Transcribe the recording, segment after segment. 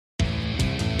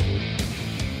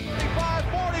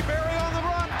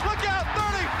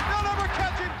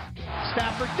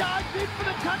dives in for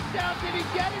the touchdown. Did he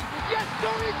get it? Yes,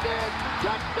 sir, he did.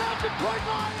 Touchdown, Detroit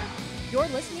Lions. You're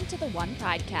listening to the One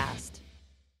Pridecast.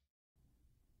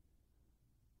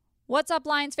 What's up,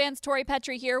 Lions fans? Tori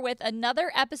Petrie here with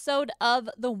another episode of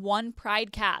the One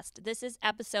Pridecast. This is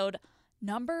episode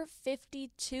number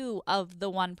 52 of the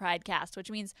One Pridecast, which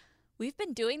means we've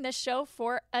been doing this show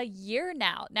for a year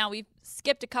now. Now, we've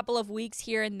skipped a couple of weeks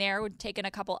here and there. We've taken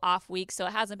a couple off weeks, so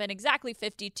it hasn't been exactly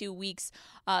 52 weeks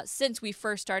since we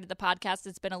first started the podcast.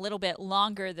 It's been a little bit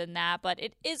longer than that, but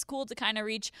it is cool to kind of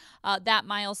reach that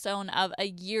milestone of a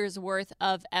year's worth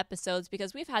of episodes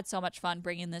because we've had so much fun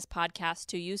bringing this podcast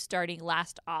to you starting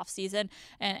last offseason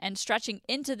and stretching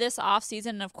into this offseason.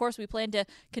 And, of course, we plan to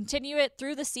continue it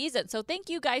through the season. So thank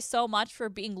you guys so much for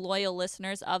being loyal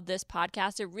listeners of this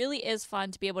podcast. It really is fun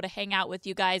to be able to hang out with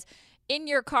you guys in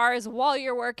your cars while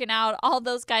you're working out, all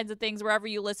those kinds of things, wherever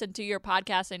you listen to your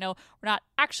podcast. I know we're not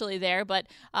actually there, but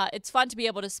it's fun to be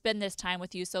able to spend this time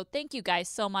with you. So thank you guys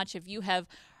so much. If you have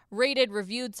rated,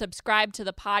 reviewed, subscribed to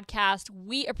the podcast,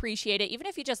 we appreciate it. Even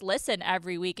if you just listen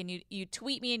every week and you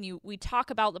tweet me and we talk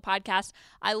about the podcast,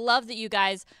 I love that you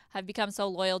guys have become so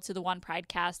loyal to the One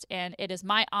Pridecast, and it is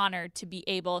my honor to be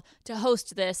able to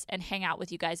host this and hang out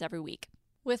with you guys every week.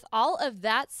 With all of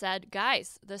that said,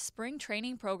 guys, the spring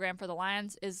training program for the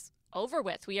Lions is over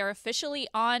with. We are officially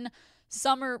on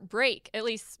summer break, at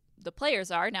least the players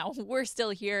are. Now, we're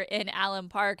still here in Allen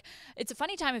Park. It's a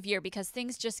funny time of year because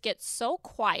things just get so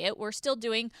quiet. We're still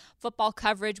doing football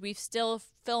coverage. We've still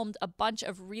filmed a bunch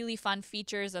of really fun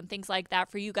features and things like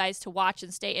that for you guys to watch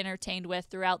and stay entertained with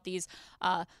throughout these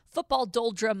football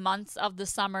doldrum months of the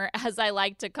summer, as I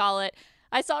like to call it.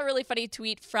 I saw a really funny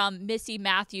tweet from Missy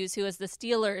Matthews, who is the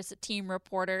Steelers team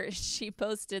reporter. She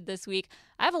posted this week,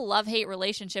 I have a love-hate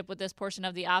relationship with this portion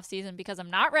of the offseason because I'm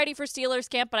not ready for Steelers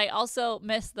camp, but I also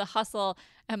miss the hustle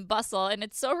and bustle. And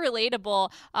it's so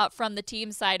relatable from the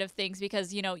team side of things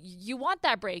because, you know, you want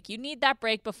that break. You need that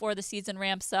break before the season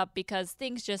ramps up because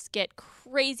things just get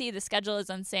crazy. The schedule is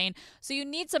insane. So you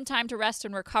need some time to rest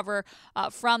and recover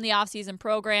from the offseason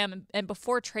program and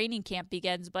before training camp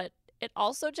begins. But it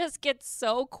also just gets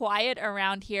so quiet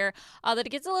around here that it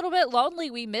gets a little bit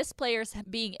lonely. We miss players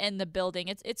being in the building.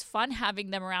 It's fun having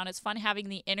them around. It's fun having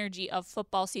the energy of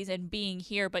football season being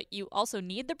here, but you also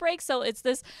need the break. So it's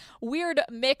this weird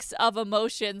mix of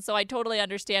emotions. So I totally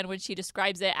understand when she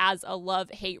describes it as a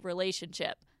love-hate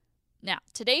relationship. Now,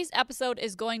 today's episode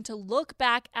is going to look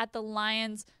back at the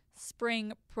Lions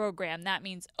spring program. That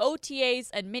means OTAs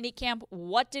and minicamp.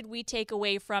 What did we take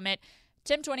away from it?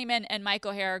 Tim Twentyman and Mike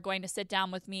O'Hara are going to sit down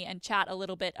with me and chat a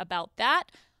little bit about that.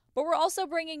 But we're also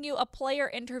bringing you a player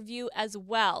interview as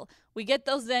well. We get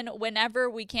those in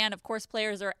whenever we can. Of course,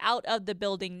 players are out of the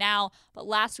building now. But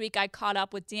last week I caught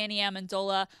up with Danny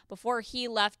Amendola before he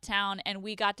left town, and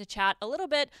we got to chat a little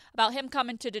bit about him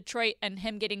coming to Detroit and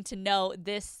him getting to know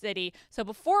this city. So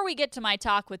before we get to my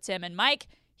talk with Tim and Mike,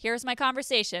 here's my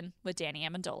conversation with Danny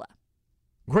Amendola.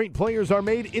 Great players are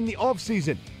made in the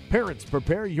offseason. Parents,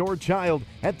 prepare your child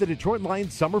at the Detroit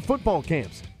Lions summer football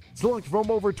camps. Select from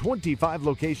over 25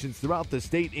 locations throughout the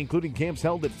state, including camps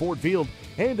held at Ford Field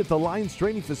and at the Lions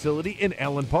training facility in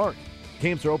Allen Park.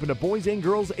 Camps are open to boys and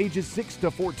girls ages 6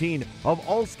 to 14 of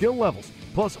all skill levels.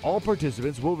 Plus, all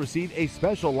participants will receive a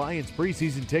special Lions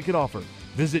preseason ticket offer.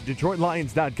 Visit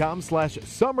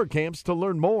DetroitLions.com/summer camps to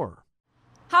learn more.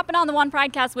 Hopping on the One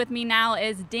Pridecast with me now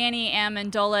is Danny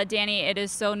Amendola. Danny, it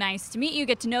is so nice to meet you,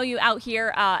 get to know you out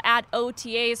here at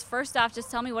OTAs. First off, just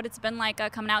tell me what it's been like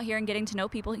coming out here and getting to know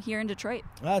people here in Detroit.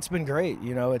 It's been great.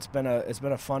 You know, it's been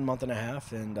a fun month and a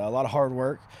half and a lot of hard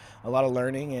work, a lot of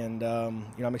learning, and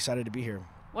I'm excited to be here.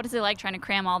 What is it like trying to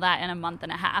cram all that in a month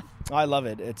and a half? I love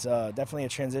it. It's definitely a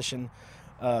transition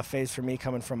phase for me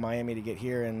coming from Miami to get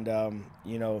here, and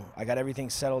I got everything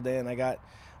settled in. I got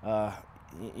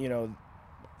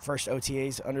first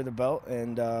OTAs under the belt,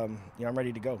 and I'm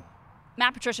ready to go.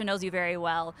 Matt Patricia knows you very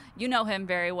well. You know him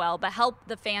very well, but help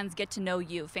the fans get to know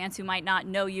you, fans who might not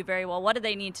know you very well. What do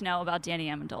they need to know about Danny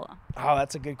Amendola? Oh,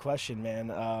 that's a good question,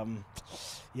 man. I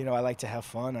like to have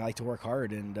fun. I like to work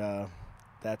hard, and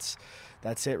that's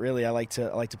it, really. I like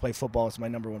to play football. It's my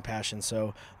number one passion.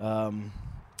 So, I'm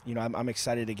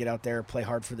excited to get out there, play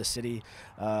hard for the city,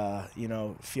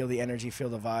 feel the energy, feel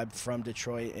the vibe from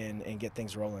Detroit, and get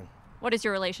things rolling. What is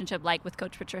your relationship like with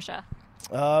Coach Patricia?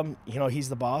 He's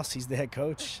the boss. He's the head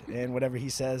coach, and whatever he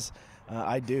says,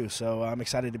 I do. So I'm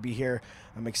excited to be here.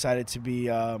 I'm excited to be,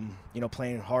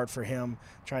 playing hard for him,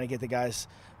 trying to get the guys,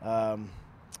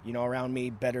 around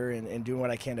me better and doing what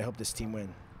I can to help this team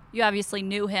win. You obviously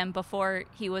knew him before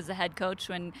he was a head coach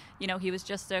when, he was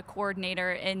just a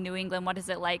coordinator in New England. What is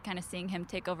it like kind of seeing him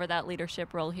take over that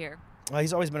leadership role here?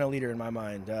 He's always been a leader in my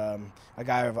mind. A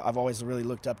guy I've always really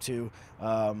looked up to.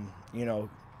 You know,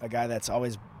 a guy that's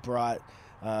always brought,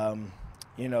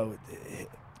 you know,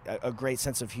 a great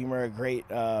sense of humor, a great,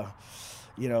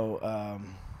 you know,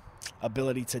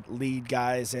 ability to lead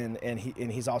guys, and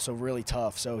he's also really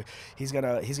tough. So he's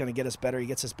gonna get us better. He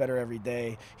gets us better every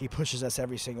day. He pushes us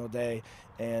every single day,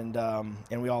 and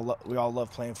we all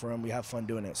love playing for him. We have fun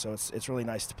doing it. So it's really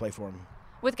nice to play for him.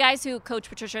 With guys who Coach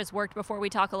Patricia has worked before, we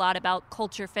talk a lot about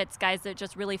culture fits, guys that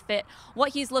just really fit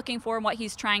what he's looking for and what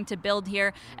he's trying to build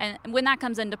here. And when that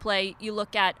comes into play, you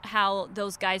look at how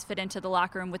those guys fit into the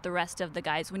locker room with the rest of the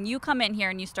guys. When you come in here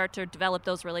and you start to develop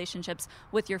those relationships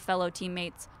with your fellow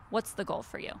teammates, what's the goal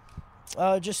for you?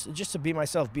 Just to be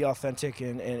myself, be authentic,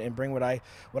 and bring what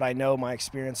I know, my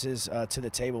experiences to the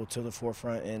table, to the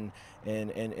forefront,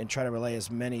 and try to relay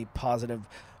as many positive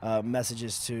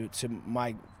messages to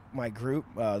my group,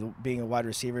 being a wide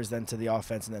receivers, then to the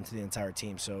offense, and then to the entire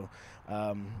team. So,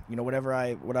 you know, whatever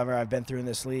I've been through in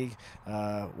this league,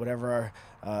 whatever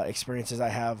experiences I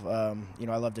have, you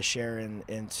know, I love to share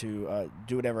and to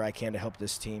do whatever I can to help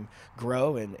this team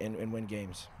grow and win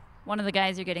games. One of the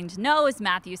guys you're getting to know is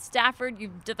Matthew Stafford.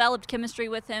 You've developed chemistry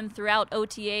with him throughout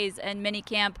OTAs and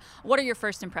minicamp. What are your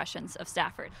first impressions of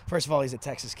Stafford? First of all, he's a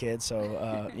Texas kid,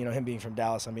 so you know, him being from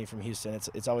Dallas, I'm being from Houston.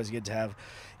 It's always good to have,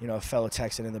 you know, a fellow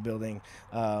Texan in the building.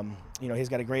 You know, he's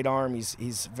got a great arm.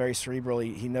 He's very cerebral.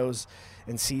 He knows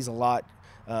and sees a lot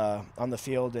on the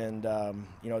field, and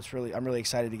you know, I'm really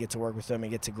excited to get to work with him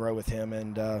and get to grow with him,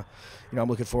 and you know, I'm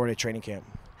looking forward to training camp.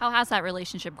 How has that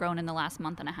relationship grown in the last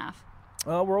month and a half?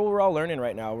 We're all learning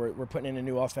right now. We're putting in a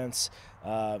new offense,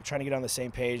 trying to get on the same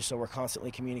page, so we're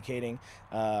constantly communicating,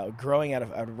 growing at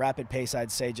a rapid pace,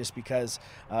 I'd say, just because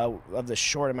of the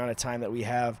short amount of time that we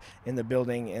have in the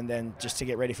building, and then just to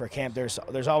get ready for camp.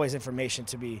 There's always information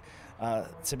to be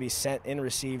sent and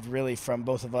received, really, from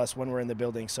both of us when we're in the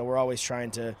building, so we're always trying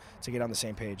to get on the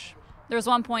same page. There was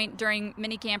one point during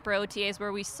minicamp or OTAs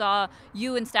where we saw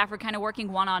you and Stafford kind of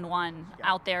working one-on-one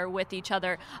out there with each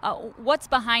other. What's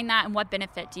behind that, and what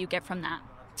benefit do you get from that?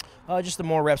 Just the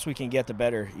more reps we can get, the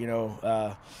better. You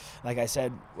know, like I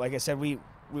said, we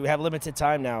have limited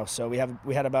time now, so we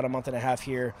had about a month and a half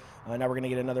here. Now we're going to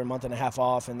get another month and a half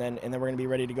off, and then we're going to be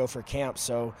ready to go for camp.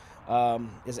 So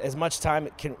as much time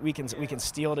we can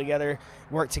steal together,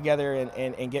 work together,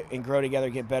 and grow together,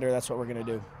 get better. That's what we're going to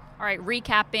do. All right,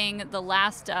 recapping the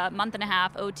last month and a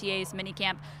half, OTAs,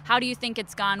 minicamp, how do you think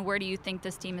it's gone? Where do you think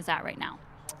this team is at right now?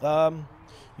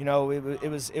 You know,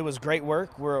 it was great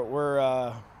work.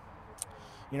 We're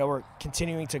you know, we're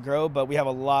continuing to grow, but we have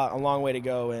a long way to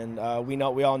go, and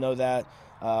we all know that.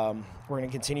 We're going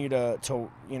to continue to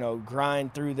you know,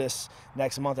 grind through this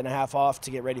next month and a half off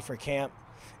to get ready for camp,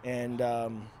 and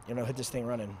you know, hit this thing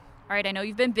running. All right, I know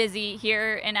you've been busy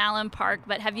here in Allen Park,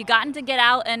 but have you gotten to get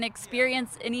out and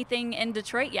experience anything in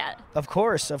Detroit yet? Of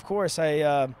course.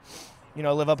 I you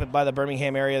know, live up by the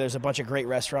Birmingham area. There's a bunch of great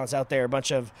restaurants out there, a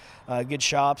bunch of good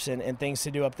shops and things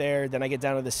to do up there. Then I get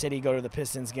down to the city, go to the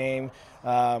Pistons game,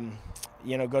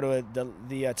 you know, go to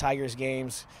the Tigers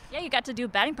games. Yeah, you got to do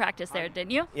batting practice there,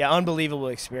 didn't you? Yeah, unbelievable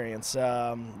experience.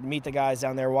 Meet the guys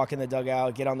down there, walk in the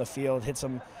dugout, get on the field, hit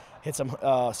some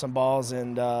balls,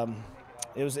 and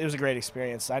it was a great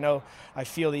experience. I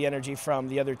feel the energy from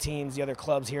the other teams, the other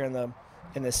clubs here in the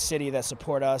city that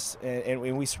support us, and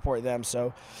we support them.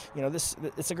 So, you know,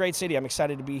 it's a great city. I'm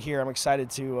excited to be here. I'm excited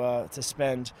to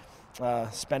spend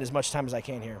as much time as I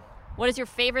can here. What is your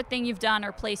favorite thing you've done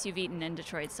or place you've eaten in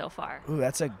Detroit so far? Ooh,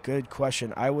 that's a good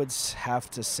question. I would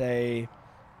have to say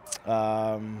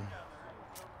Prime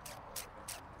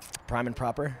and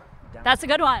Proper. That's a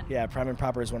good one. Yeah, Prime and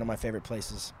Proper is one of my favorite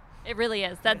places. It really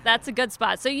is. That's a good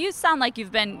spot. So you sound like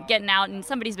you've been getting out, and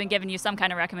somebody's been giving you some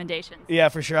kind of recommendations. Yeah,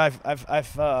 for sure. I've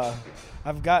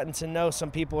gotten to know some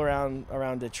people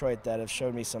around Detroit that have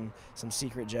showed me some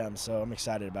secret gems. So I'm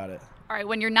excited about it. All right.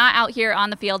 When you're not out here on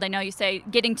the field, I know you say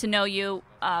getting to know you.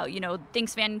 You know,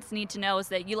 things fans need to know is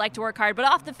that you like to work hard. But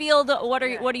off the field, what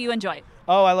do you enjoy?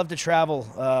 Oh, I love to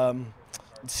travel,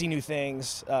 see new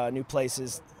things, new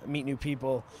places, meet new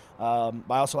people. I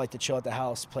also like to chill at the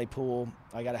house, play pool.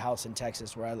 I got a house in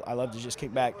Texas where I love to just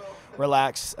kick back,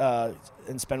 relax, and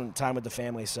spend time with the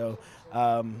family. So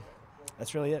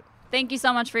that's really it. Thank you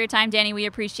so much for your time, Danny. We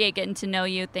appreciate getting to know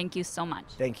you. Thank you so much.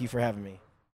 Thank you for having me.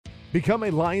 Become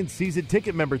a Lions season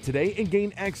ticket member today and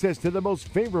gain access to the most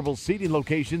favorable seating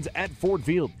locations at Ford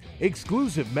Field,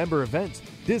 exclusive member events,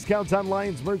 discounts on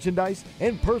Lions merchandise,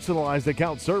 and personalized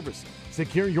account service.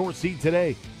 Secure your seat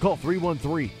today. Call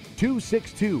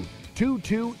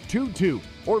 313-262-2222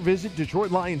 or visit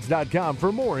DetroitLions.com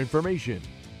for more information.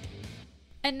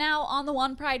 And now on the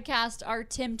One Pridecast are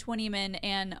Tim Twentyman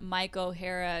and Mike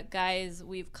O'Hara. Guys,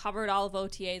 we've covered all of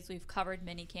OTAs. We've covered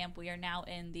minicamp. We are now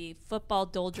in the football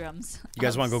doldrums. You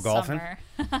guys want to go golfing?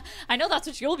 I know that's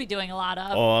what you'll be doing a lot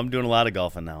of. Oh, I'm doing a lot of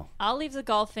golfing now. I'll leave the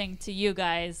golfing to you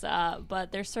guys,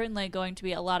 but there's certainly going to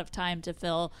be a lot of time to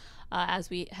fill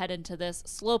as we head into this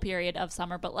slow period of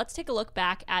summer. But let's take a look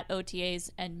back at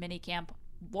OTAs and minicamp.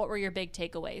 What were your big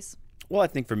takeaways? Well, I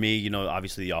think for me,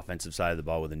 obviously the offensive side of the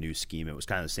ball with a new scheme. It was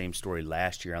kind of the same story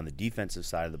last year on the defensive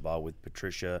side of the ball with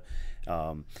Patricia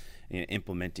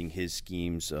implementing his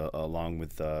schemes along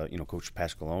with, Coach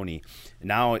Pasqualoni.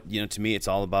 Now, to me, it's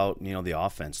all about, the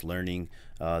offense, learning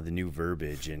the new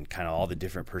verbiage and kind of all the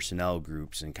different personnel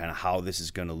groups and kind of how this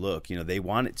is going to look. They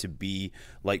want it to be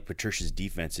like Patricia's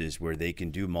defenses where they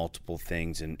can do multiple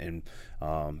things and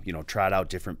trot out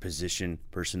different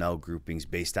personnel groupings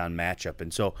based on matchup.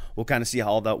 And so we'll kind of see how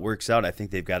all that works out. I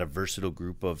think they've got a versatile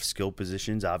group of skill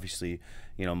positions. Obviously,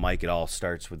 Mike, it all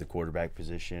starts with the quarterback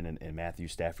position and Matthew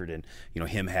Stafford and,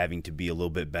 him having to be a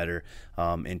little bit better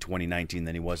in 2019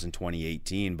 than he was in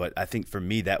 2018. But I think for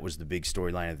me, that was the big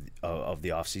storyline of the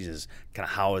offseason is kind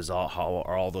of how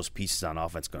are all those pieces on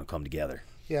offense going to come together?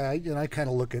 Yeah, I kind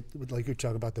of look at, like you're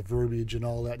talking about the verbiage and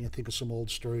all that, and you think of some old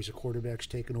stories of quarterbacks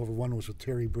taking over. One was with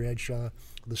Terry Bradshaw,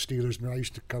 the Steelers. I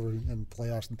used to cover in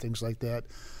playoffs and things like that.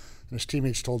 And his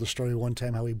teammates told the story one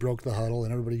time how he broke the huddle,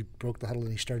 and everybody broke the huddle,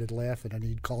 and he started laughing, and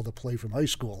he'd called a play from high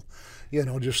school.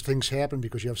 Just things happen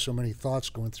because you have so many thoughts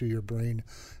going through your brain.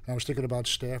 And I was thinking about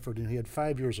Stafford, and he had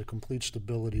 5 years of complete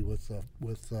stability with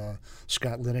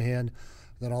Scott Linehan.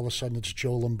 Then all of a sudden it's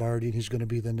Joe Lombardi, and he's going to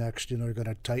be the next. They're going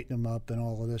to tighten him up and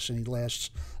all of this, and he lasts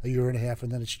a year and a half,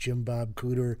 and then it's Jim Bob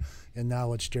Cooter, and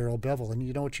now it's Darrell Bevell. And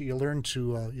you learn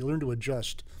to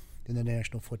adjust in the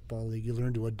National Football League. You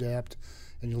learn to adapt,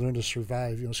 and you learn to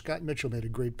survive. Scott Mitchell made a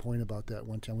great point about that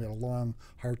one time. We had a long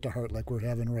heart-to-heart like we're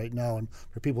having right now, and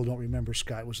for people who don't remember,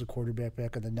 Scott was the quarterback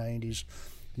back in the 90s,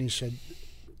 and he said,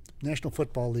 National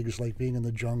Football League is like being in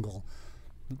the jungle.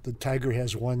 The tiger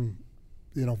has one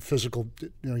physical,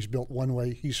 he's built one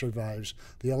way, he survives.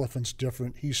 The elephant's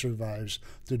different, he survives.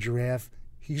 The giraffe,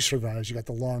 he survives. You got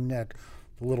the long neck.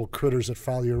 The little critters that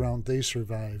follow you around, they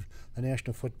survive. The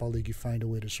National Football League, you find a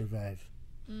way to survive.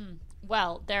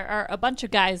 Well, there are a bunch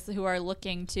of guys who are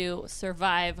looking to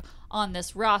survive on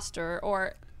this roster,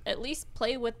 or at least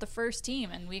play with the first team,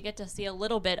 and we get to see a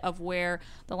little bit of where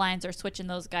the Lions are switching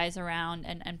those guys around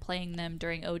and playing them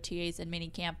during OTAs and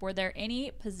minicamp. Were there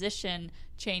any position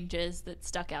changes that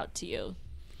stuck out to you?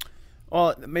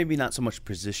 Well, maybe not so much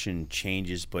position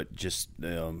changes, but just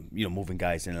moving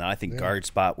guys in. And I think guard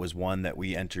spot was one that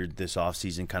we entered this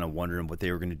offseason kind of wondering what they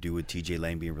were going to do with TJ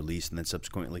Lang being released and then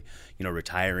subsequently,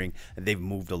 retiring. And they've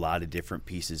moved a lot of different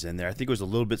pieces in there. I think it was a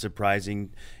little bit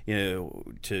surprising,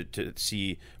 to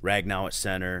see Ragnow at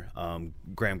center,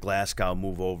 Graham Glasgow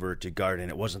move over to guard, and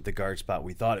it wasn't the guard spot.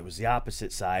 We thought it was the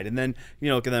opposite side. And then,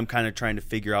 look at them kind of trying to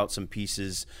figure out some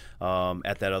pieces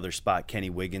at that other spot. Kenny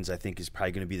Wiggins, I think, is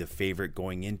probably going to be the favorite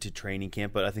going into training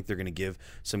camp, but I think they're going to give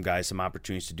some guys some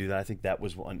opportunities to do that. I think that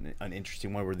was an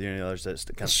interesting one. Were there any others that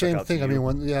kind of same stuck out thing? to you?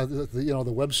 I mean,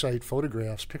 the website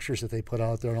photographs, pictures that they put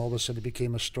out there, and all of a sudden it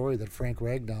became a story that Frank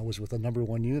Ragnow was with the number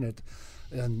one unit,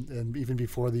 and even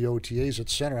before the OTAs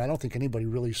at center. I don't think anybody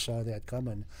really saw that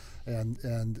coming,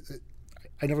 and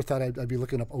I never thought I'd be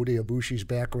looking up Ode Abushi's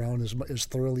background as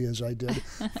thoroughly as I did.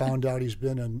 Found out he's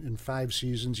been in 5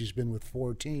 seasons. He's been with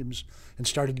 4 teams and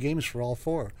started games for all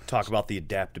 4. Talk about the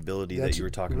adaptability that you were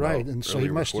talking about. Right, and so he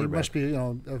must be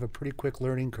have a pretty quick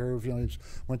learning curve. He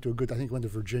went to went to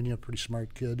Virginia, pretty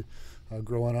smart kid.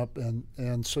 Growing up,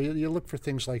 and so you look for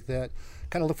things like that.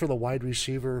 Kind of look for the wide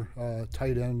receiver,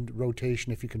 tight end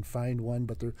rotation if you can find one.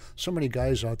 But there are so many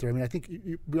guys out there. I mean, I think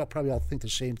we probably all think the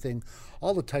same thing.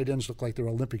 All the tight ends look like they're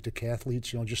Olympic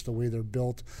decathletes, just the way they're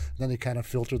built. And then they kind of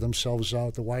filter themselves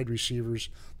out. The wide receivers,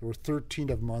 there were 13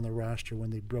 of them on the roster when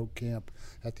they broke camp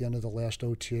at the end of the last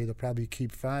OTA. They'll probably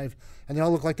keep 5, and they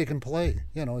all look like they can play.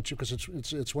 It's because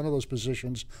it's one of those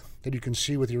positions that you can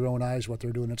see with your own eyes what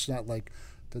they're doing. It's not like,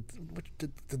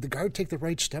 did the guard take the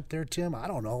right step there, Tim? I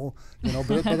don't know,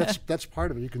 but that's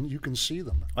part of it. You can see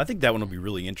them. I think that one will be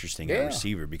really interesting at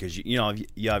receiver because you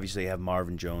obviously have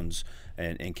Marvin Jones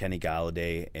and Kenny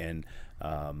Galladay and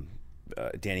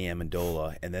Danny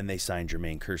Amendola, and then they signed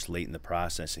Jermaine Kearse late in the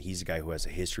process. And he's a guy who has a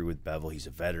history with Bevell. He's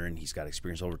a veteran. He's got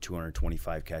experience, over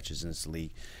 225 catches in this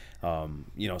league.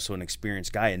 So an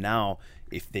experienced guy. And now,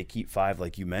 if they keep 5,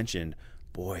 like you mentioned,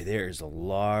 boy, there's a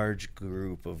large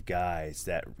group of guys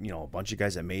that, a bunch of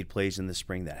guys that made plays in the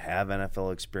spring that have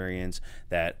NFL experience,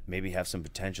 that maybe have some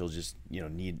potential, just,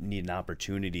 need an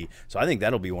opportunity. So I think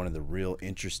that'll be one of the real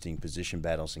interesting position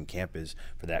battles in camp, is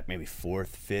for that maybe 4th,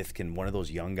 5th. Can one of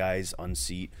those young guys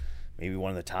unseat maybe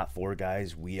one of the top 4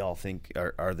 guys we all think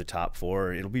are the top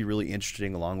 4? It'll be really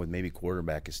interesting, along with maybe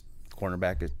cornerback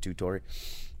too, Tori.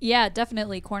 Yeah,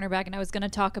 definitely cornerback, and I was going to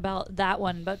talk about that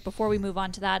one. But before we move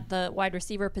on to that, the wide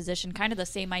receiver position, kind of the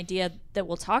same idea that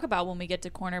we'll talk about when we get to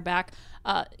cornerback.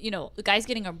 The guy's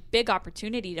getting a big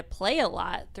opportunity to play a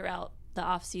lot throughout the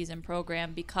offseason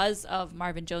program because of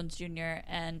Marvin Jones Jr.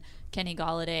 and Kenny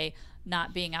Golladay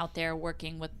not being out there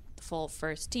working with the full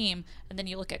first team. And then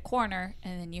you look at corner,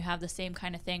 and then you have the same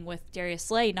kind of thing with Darius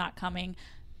Slay not coming.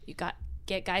 You got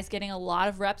guys getting a lot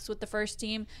of reps with the first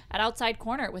team at outside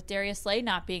corner with Darius Slay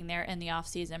not being there in the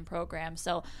offseason program.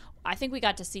 So I think we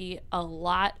got to see a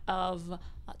lot of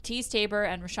Teez Tabor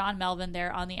and Rashaan Melvin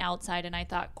there on the outside, and I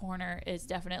thought corner is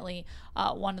definitely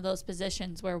one of those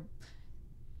positions where,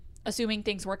 assuming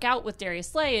things work out with Darius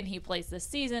Slay and he plays this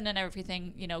season and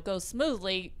everything, goes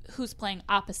smoothly, who's playing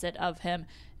opposite of him?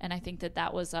 And I think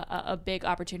that was a big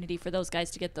opportunity for those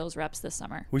guys to get those reps this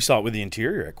summer. We saw it with the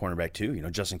interior at cornerback too.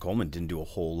 Justin Coleman didn't do a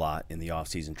whole lot in the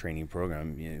offseason training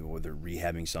program, whether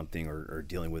rehabbing something or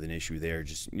dealing with an issue there.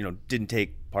 Just, didn't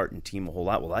take part in team a whole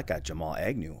lot. Well, that got Jamal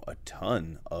Agnew a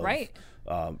ton of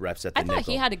reps at the nickel. I thought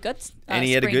he had a good and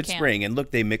he had a good camp. spring. And look,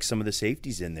 they mixed some of the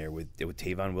safeties in there with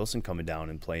Tavon Wilson coming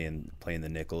down and playing the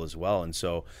nickel as well. And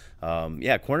so,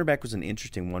 cornerback was an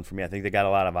interesting one for me. I think they got a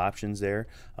lot of options there.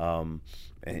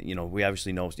 And, we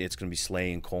obviously know it's going to be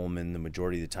Slay and Coleman the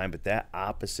majority of the time, but that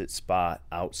opposite spot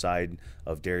outside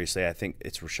of Darius Slay, I think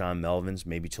it's Rashaan Melvin's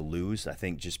maybe to lose. I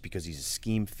think just because he's a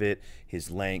scheme fit, his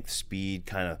length, speed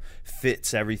kind of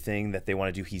fits everything that they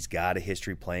want to do. He's got a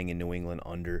history playing in New England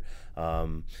under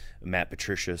Matt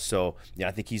Patricia. So, I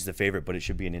think he's the favorite, but it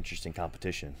should be an interesting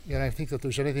competition. Yeah, and I think that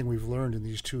there's anything we've learned in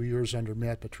these 2 years under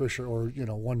Matt Patricia, or,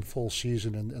 one full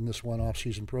season in this one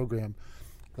off-season program.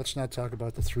 Let's not talk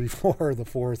about the 3-4 or the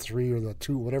 4-3 or the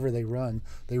 2, whatever they run.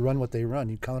 They run what they run.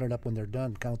 You count it up when they're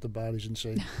done, count the bodies and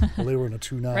say, well, they were in a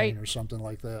 2-9 right. or something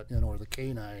like that, or the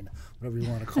K9, whatever you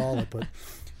want to call it. But,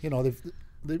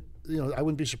 I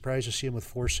wouldn't be surprised to see him with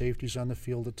 4 safeties on the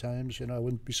field at times. I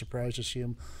wouldn't be surprised to see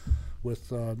him with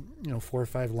 4 or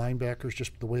 5 linebackers,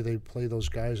 just the way they play those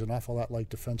guys, an awful lot like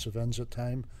defensive ends at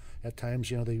times. At times,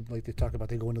 they talk about,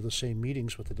 they go into the same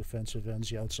meetings with the defensive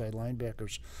ends, the outside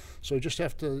linebackers. So you just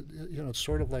have to, it's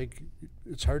sort of like,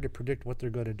 it's hard to predict what they're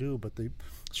going to do, but they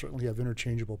certainly have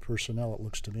interchangeable personnel, it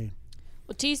looks to me.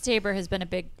 Well, Teez Tabor has been a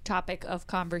big topic of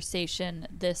conversation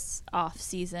this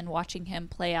off-season, watching him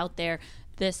play out there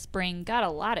this spring. Got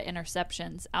a lot of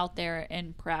interceptions out there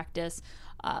in practice.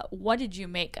 What did you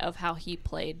make of how he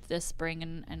played this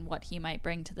spring and what he might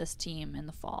bring to this team in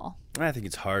the fall? I think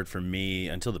it's hard for me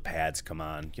until the pads come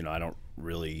on. I don't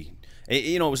really –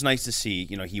 it was nice to see.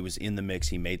 He was in the mix.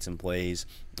 He made some plays.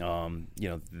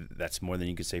 That's more than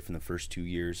you could say from the first 2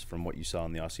 years from what you saw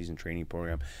in the offseason training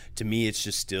program. To me, it's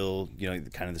just still,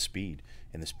 kind of the speed.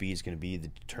 And the speed is going to be the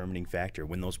determining factor.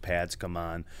 When those pads come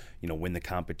on, when the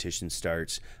competition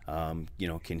starts,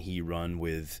 can he run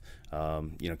with,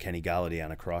 Kenny Golladay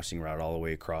on a crossing route all the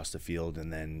way across the field,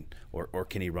 and then, or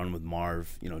can he run with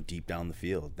Marv, deep down the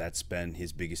field? That's been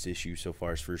his biggest issue so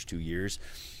far his first 2 years.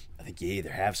 I think you either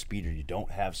have speed or you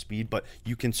don't have speed, but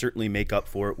you can certainly make up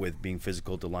for it with being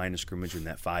physical at the line of scrimmage in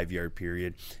that 5-yard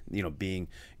period, being,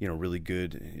 really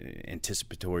good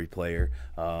anticipatory player.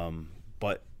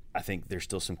 But I think there's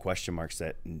still some question marks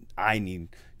that I need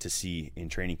to see in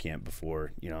training camp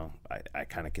before, I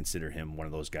kind of consider him one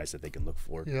of those guys that they can look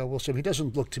for. Yeah, well, Sam, he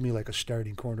doesn't look to me like a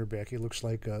starting cornerback. He looks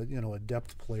like a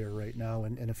depth player right now,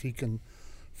 and if he can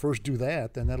first do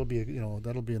that, then that'll be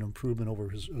an improvement over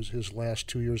his last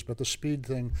 2 years. But the speed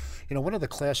thing, one of the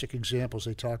classic examples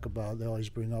they talk about, they always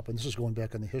bring up, and this is going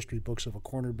back in the history books of a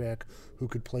cornerback who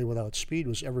could play without speed,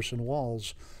 was Everson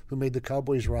Walls, who made the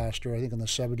Cowboys roster, I think in the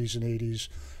 70s and 80s,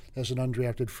 as an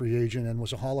undrafted free agent and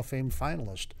was a Hall of Fame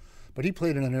finalist. But he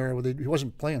played in an era where he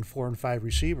wasn't playing 4 and 5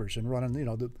 receivers and running,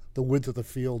 the width of the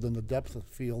field and the depth of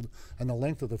the field and the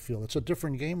length of the field. It's a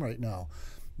different game right now.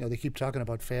 They keep talking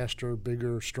about faster,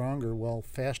 bigger, stronger. Well,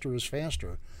 faster is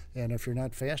faster, and if you're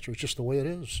not faster, it's just the way it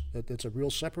is. It's a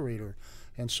real separator,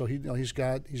 and so he's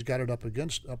got it up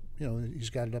against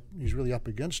he's really up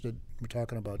against it. We're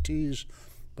talking about Teez,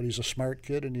 but he's a smart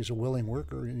kid and he's a willing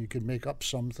worker, and he can make up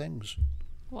some things.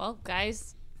 Well,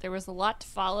 guys, there was a lot to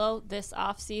follow this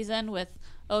off season with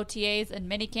OTAs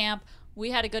and minicamp.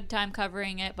 We had a good time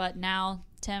covering it, but now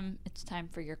Tim, it's time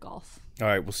for your golf. All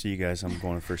right, we'll see you guys. I'm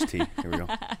going to first tee. Here we go.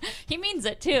 He means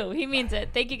it, too. He means it.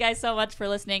 Thank you guys so much for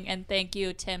listening, and thank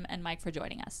you, Tim and Mike, for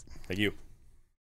joining us. Thank you.